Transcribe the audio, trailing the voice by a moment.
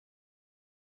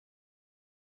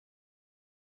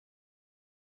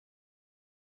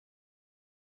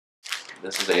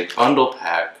This is a bundle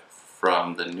pack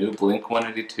from the new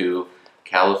Blink-182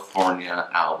 California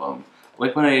album.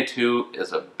 Blink-182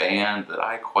 is a band that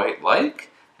I quite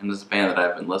like, and this is a band that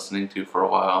I've been listening to for a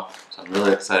while, so I'm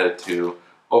really excited to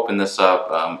open this up.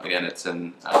 Again, it's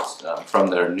from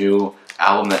their new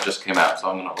album that just came out, so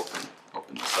I'm going to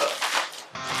open this up.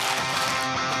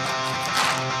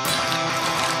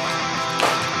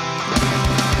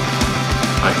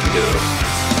 I can get it open.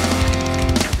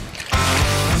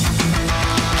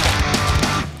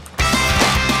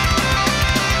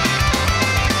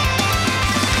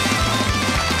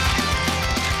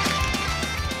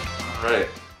 Alright.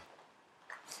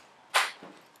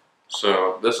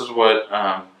 So this is what,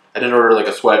 I did order like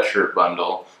a sweatshirt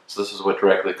bundle, so this is what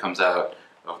directly comes out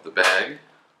of the bag.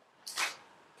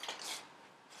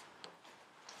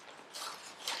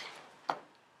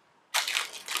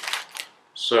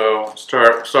 So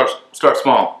start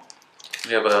small.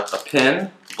 We have a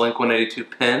pin,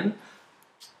 Blink-182 pin.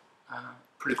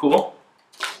 Pretty cool.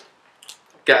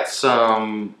 Got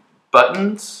some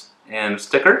buttons and a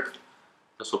sticker.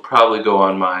 This will probably go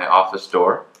on my office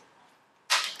door.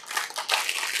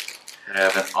 I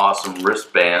have an awesome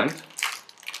wristband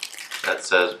that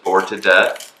says "Bored to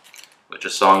Death," which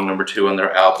is song number 2 on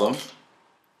their album.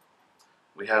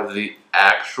 We have the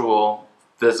actual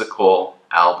physical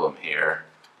album here.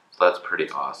 So that's pretty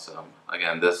awesome.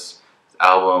 Again, this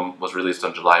album was released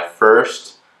on July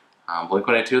 1st.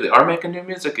 Blink-182, they are making new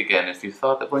music again. If you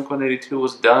thought that Blink-182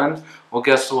 was done, well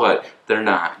guess what? They're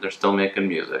not. They're still making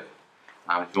music.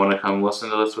 If you want to come listen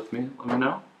to this with me, let me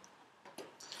know.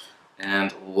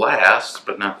 And last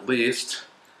but not least,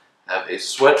 I have a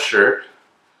sweatshirt.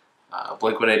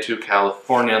 Blink-182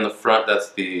 California on the front.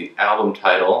 That's the album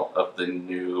title of the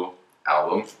new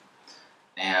album.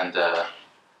 And got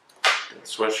the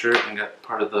sweatshirt and got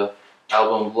part of the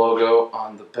album logo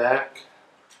on the back.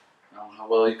 I don't know how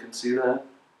well you can see that.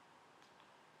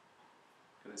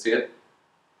 Can you see it?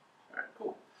 Alright,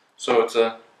 cool. So it's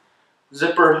a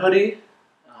zipper hoodie.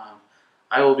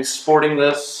 I will be sporting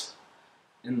this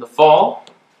in the fall.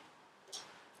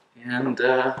 And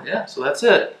yeah, so that's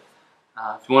it.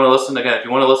 If you want to listen again, if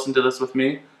you want to listen to this with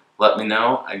me, let me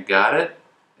know. I got it.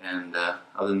 And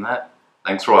other than that,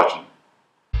 thanks for watching.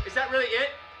 Is that really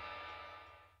it?